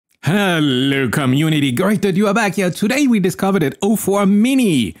Hello community, great that you are back here. Today we discovered that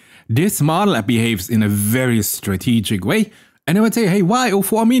o4-mini. This model behaves in a very strategic way. And I would say, hey, why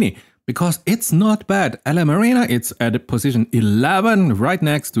o4-mini? Because it's not bad. LM Arena, it's at position 11, right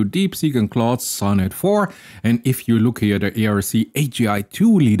next to DeepSeek and Claude Sonnet 4. And if you look here at the ARC AGI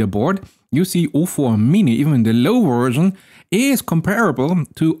 2 leaderboard, you see o4-mini, even the low version, is comparable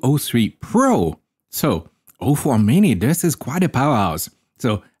to o3 Pro. So o4-mini, this is quite a powerhouse.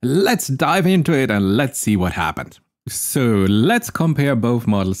 So let's dive into it and let's see what happened. So let's compare both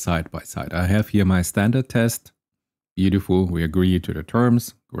models side by side. I have here my standard test. Beautiful, we agree to the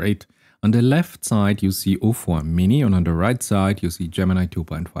terms, great. On the left side you see o4-mini and on the right side you see Gemini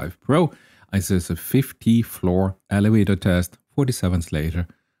 2.5 Pro. This is a 50 floor elevator test. 47 later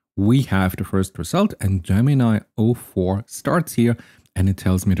we have the first result and Gemini o4 starts here and it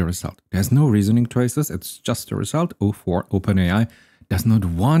tells me the result. There's no reasoning traces, it's just the result. o4 OpenAI does not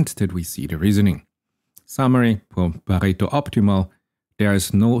want that we see the reasoning. Summary, for Pareto optimal, there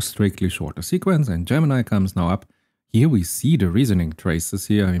is no strictly shorter sequence and Gemini comes now up. Here we see the reasoning traces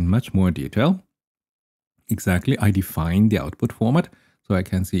here in much more detail. Exactly, I define the output format so I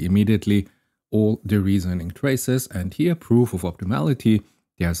can see immediately all the reasoning traces, and here proof of optimality,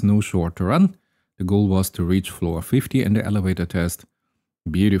 there's no shorter run. The goal was to reach floor 50 in the elevator test.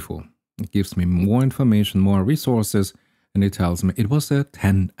 Beautiful. It gives me more information, more resources, and it tells me it was a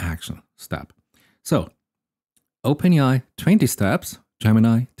 10 action step. So, OpenAI 20 steps,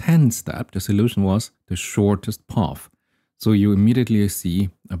 Gemini 10 step. The solution was the shortest path. So you immediately see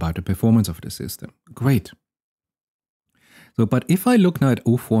about the performance of the system. Great. So, but if I look now at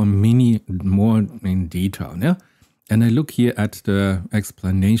o4-mini more in detail, yeah, and I look here at the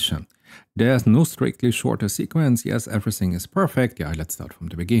explanation, there's no strictly shorter sequence. Yes, everything is perfect. Yeah, let's start from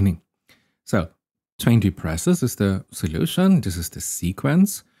the beginning. So, 20 presses is the solution, this is the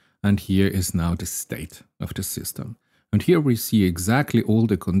sequence, and here is now the state of the system. And here we see exactly all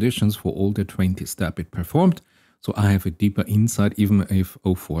the conditions for all the 20 steps it performed, so I have a deeper insight even if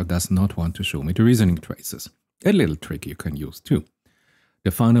o4 does not want to show me the reasoning traces. A little trick you can use too. The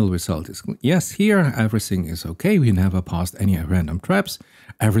final result is, yes, here everything is okay, we never passed any random traps,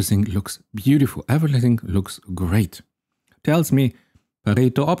 everything looks beautiful, everything looks great. Tells me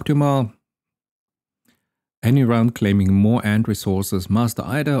Pareto optimal. Any round claiming more AND resources must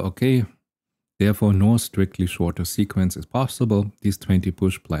either, okay, therefore no strictly shorter sequence is possible. This 20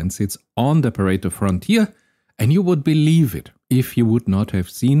 push plan sits on the Pareto frontier, and you would believe it if you would not have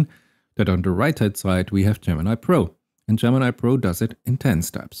seen that on the right hand side we have Gemini Pro, and Gemini Pro does it in 10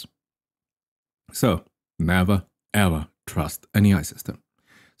 steps. So never ever trust an AI system.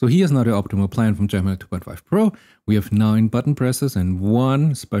 So here's now the optimal plan from Gemini 2.5 Pro. We have 9 button presses and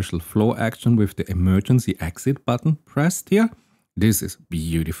 1 special floor action with the emergency exit button pressed here. This is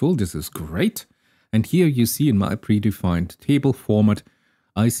beautiful, this is great. And here you see in my predefined table format,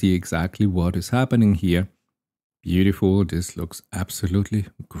 I see exactly what is happening here. Beautiful, this looks absolutely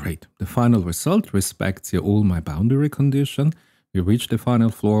great. The final result respects here all my boundary condition. We reach the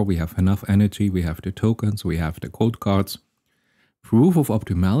final floor, we have enough energy, we have the tokens, we have the code cards. Proof of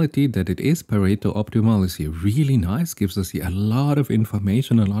optimality that it is Pareto optimal is here really nice, gives us here a lot of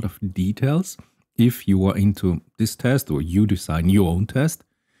information, a lot of details if you are into this test or you design your own test.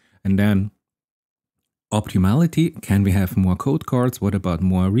 And then optimality, can we have more code cards? What about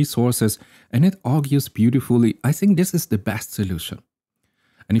more resources? And it argues beautifully. I think this is the best solution.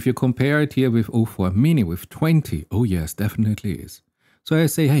 And if you compare it here with o4-mini with 20, oh yes, definitely is. So I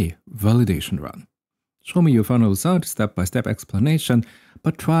say, hey, validation run. Show me your final result, step-by-step explanation,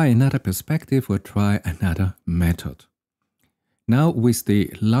 but try another perspective or try another method. Now we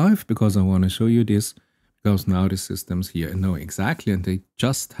stay live because I want to show you this, because now the systems here know exactly and they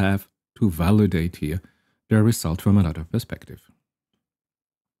just have to validate here the result from another perspective.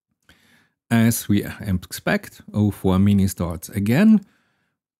 As we expect, o4-mini starts again.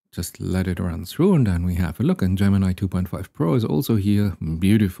 Just let it run through and then we have a look, and Gemini 2.5 Pro is also here,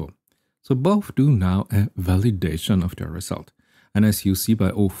 beautiful. So both do now a validation of their result. And as you see by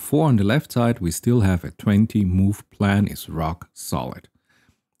o4 on the left side, we still have a 20 move plan is rock solid.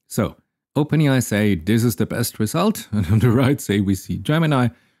 So OpenAI say this is the best result, and on the right say we see Gemini,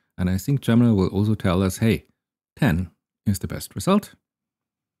 and I think Gemini will also tell us, hey, 10 is the best result.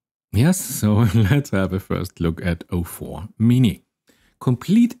 Yes, so let's have a first look at o4-mini.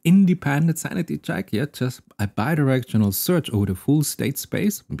 Complete independent sanity check, yeah, just a bidirectional search over the full state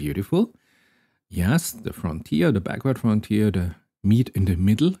space, beautiful. Yes, the frontier, the backward frontier, the meet in the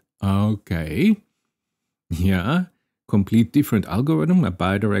middle, okay. Yeah, complete different algorithm, a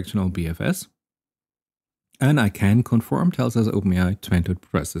bidirectional BFS. And I can confirm, tells us OpenAI 20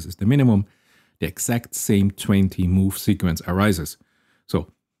 presses is the minimum. The exact same 20 move sequence arises.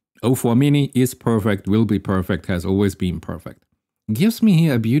 So o4-mini is perfect, will be perfect, has always been perfect. Gives me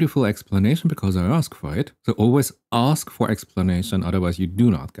here a beautiful explanation because I ask for it. So always ask for explanation, otherwise you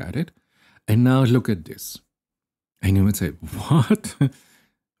do not get it. And now look at this. And you would say, what?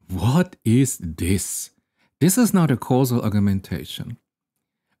 What is this? This is not a causal augmentation.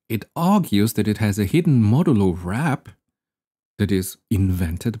 It argues that it has a hidden modulo wrap that is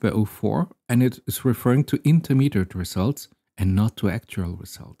invented by o4, and it is referring to intermediate results and not to actual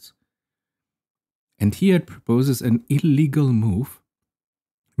results. And here it proposes an illegal move,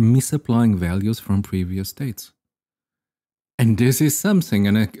 misapplying values from previous states. And this is something,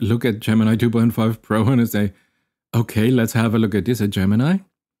 and I look at Gemini 2.5 Pro and I say, okay, let's have a look at this at Gemini.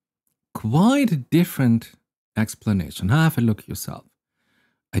 Quite a different explanation. Have a look yourself.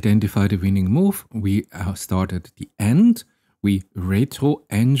 Identify the winning move. We start at the end. We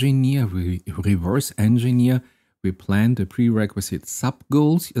retro-engineer, we reverse-engineer. We plan the prerequisite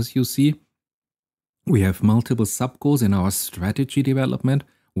sub-goals, as you see. We have multiple sub-goals in our strategy development.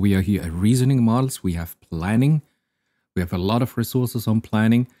 We are here at reasoning models. We have planning. We have a lot of resources on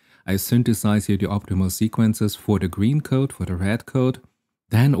planning. I synthesize here the optimal sequences for the green code, for the red code.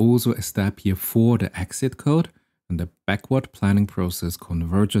 Then also a step here for the exit code. And the backward planning process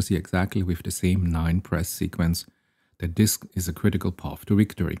converges here exactly with the same 9 press sequence. That this is a critical path to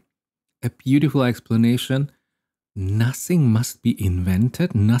victory. A beautiful explanation. Nothing must be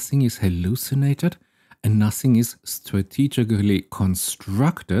invented, nothing is hallucinated, and nothing is strategically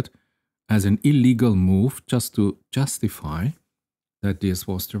constructed as an illegal move just to justify that this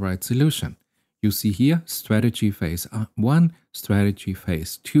was the right solution. You see here, strategy phase 1, strategy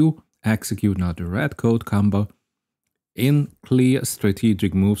phase 2, execute now the red code combo in clear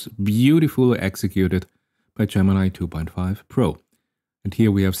strategic moves, beautifully executed by Gemini 2.5 Pro. And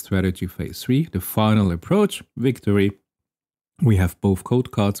here we have strategy phase 3, the final approach, victory. We have both code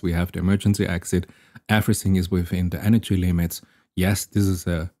cards, we have the emergency exit, everything is within the energy limits. Yes, this is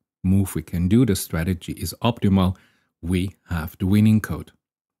a move we can do, the strategy is optimal. We have the winning code.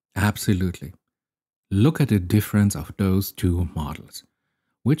 Absolutely. Look at the difference of those two models.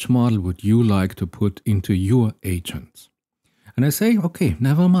 Which model would you like to put into your agents? And I say, okay,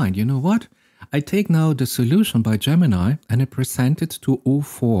 never mind, you know what? I take now the solution by Gemini and I present it to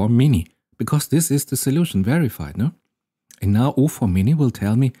o4-mini because this is the solution verified, no? And now o4-mini will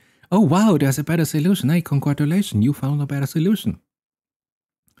tell me, oh wow, there's a better solution. Hey, congratulations, you found a better solution.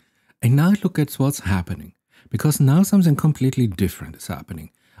 And now look at what's happening, because now something completely different is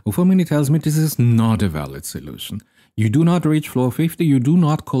happening. o4-mini tells me this is not a valid solution. You do not reach floor 50, you do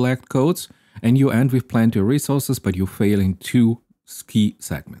not collect codes, and you end with plenty of resources, but you fail in 2 key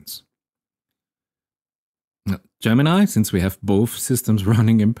segments. Now, Gemini, since we have both systems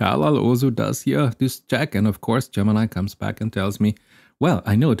running in parallel, also does here this check, and of course Gemini comes back and tells me, well,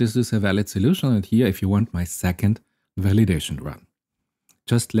 I know this is a valid solution, and here if you want my second validation run.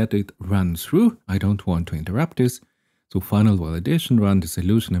 Just let it run through, I don't want to interrupt this. So final validation run, the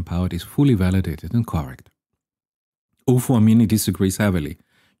solution empowered is fully validated and correct. o4-mini disagrees heavily.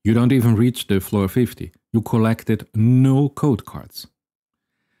 You don't even reach the floor 50. You collected no code cards.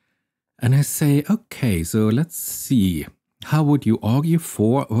 And I say, okay, so let's see. How would you argue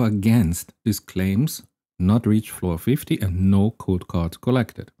for or against these claims? Not reach floor 50 and no code cards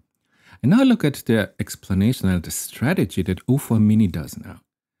collected. And now look at the explanation and the strategy that o4-mini does now.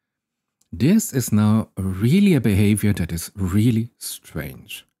 This is now really a behavior that is really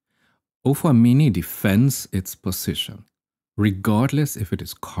strange. o4-mini defends its position, regardless if it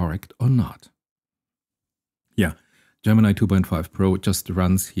is correct or not. Yeah, Gemini 2.5 Pro just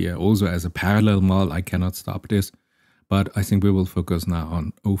runs here also as a parallel model. I cannot stop this, but I think we will focus now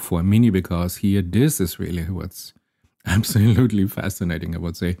on o4-mini because here this is really what's absolutely fascinating, I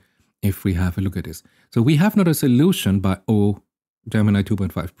would say, if we have a look at this. So we have not a solution by Gemini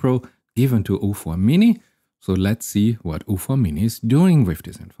 2.5 Pro given to o4-mini. So let's see what o4-mini is doing with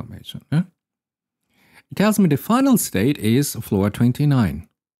this information. It tells me the final state is floor 29,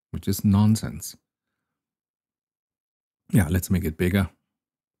 which is nonsense. Yeah, let's make it bigger.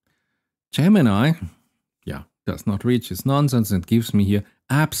 Gemini, yeah, does not reach its nonsense and gives me here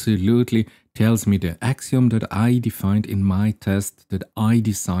absolutely, tells me the axiom that I defined in my test, that I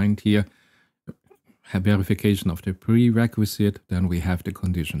designed here. Have verification of the prerequisite, then we have the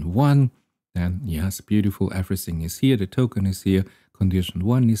condition 1. Then, yes, beautiful, everything is here, the token is here, condition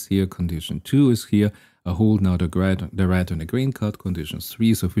 1 is here, condition 2 is here, I hold now the red and the green card, condition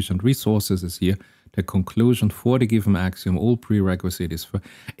 3, sufficient resources is here, the conclusion for the given axiom, all prerequisites for.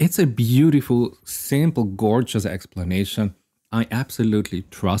 It's a beautiful, simple, gorgeous explanation. I absolutely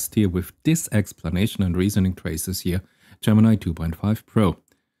trust here with this explanation and reasoning traces here, Gemini 2.5 Pro.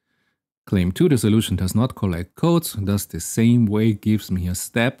 Claim 2, the solution does not collect codes, thus the same way gives me a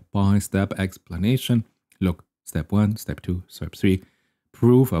step-by-step explanation. Look, step 1, step 2, step 3,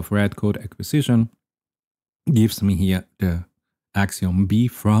 proof of red code acquisition, gives me here the axiom B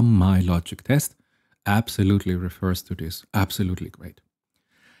from my logic test. Absolutely refers to this. Absolutely great.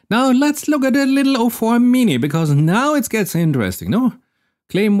 Now let's look at the little o4-mini, because now it gets interesting. No,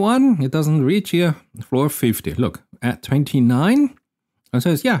 claim 1, it doesn't reach here, floor 50. Look, at 29, it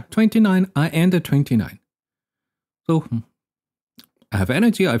says, yeah, 29, I ended 29. So I have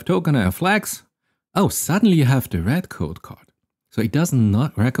energy, I have token, I have flags. Oh, suddenly you have the red code card. So it does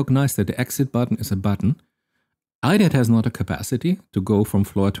not recognize that the exit button is a button. Either it has not a capacity to go from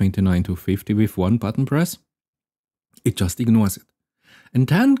floor 29 to 50 with one button press. It just ignores it. And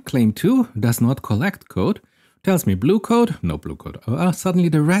then claim 2 does not collect code. Tells me blue code, no blue code. Suddenly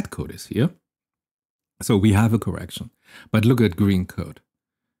the red code is here. So we have a correction. But look at green code.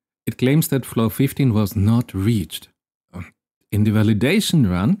 It claims that floor 15 was not reached. In the validation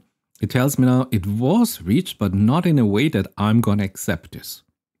run, it tells me now it was reached, but not in a way that I'm gonna accept this.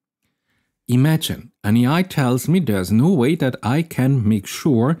 Imagine, an AI tells me there's no way that I can make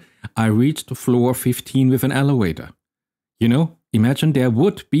sure I reached floor 15 with an elevator. You know, imagine there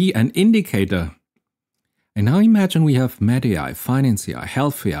would be an indicator. And now imagine we have Med AI, Finance AI,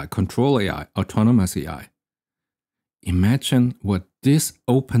 Health AI, Control AI, Autonomous AI. Imagine what this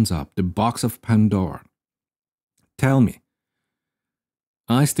opens up, the box of Pandora. Tell me,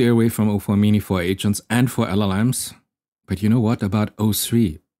 I stay away from o4-mini for agents and for LLMs, but you know what about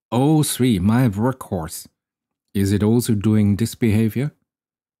O3? O3, my workhorse. Is it also doing this behavior?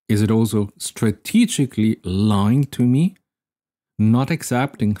 Is it also strategically lying to me? Not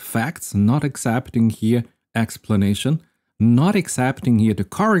accepting facts, not accepting here explanation, not accepting here the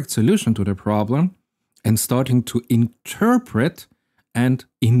correct solution to the problem, and starting to interpret and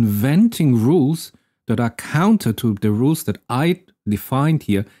inventing rules that are counter to the rules that I defined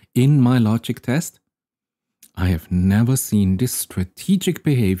here in my logic test? I have never seen this strategic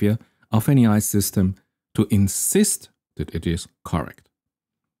behavior of an AI system to insist that it is correct.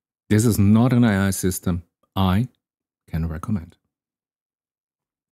 This is not an AI system I can recommend.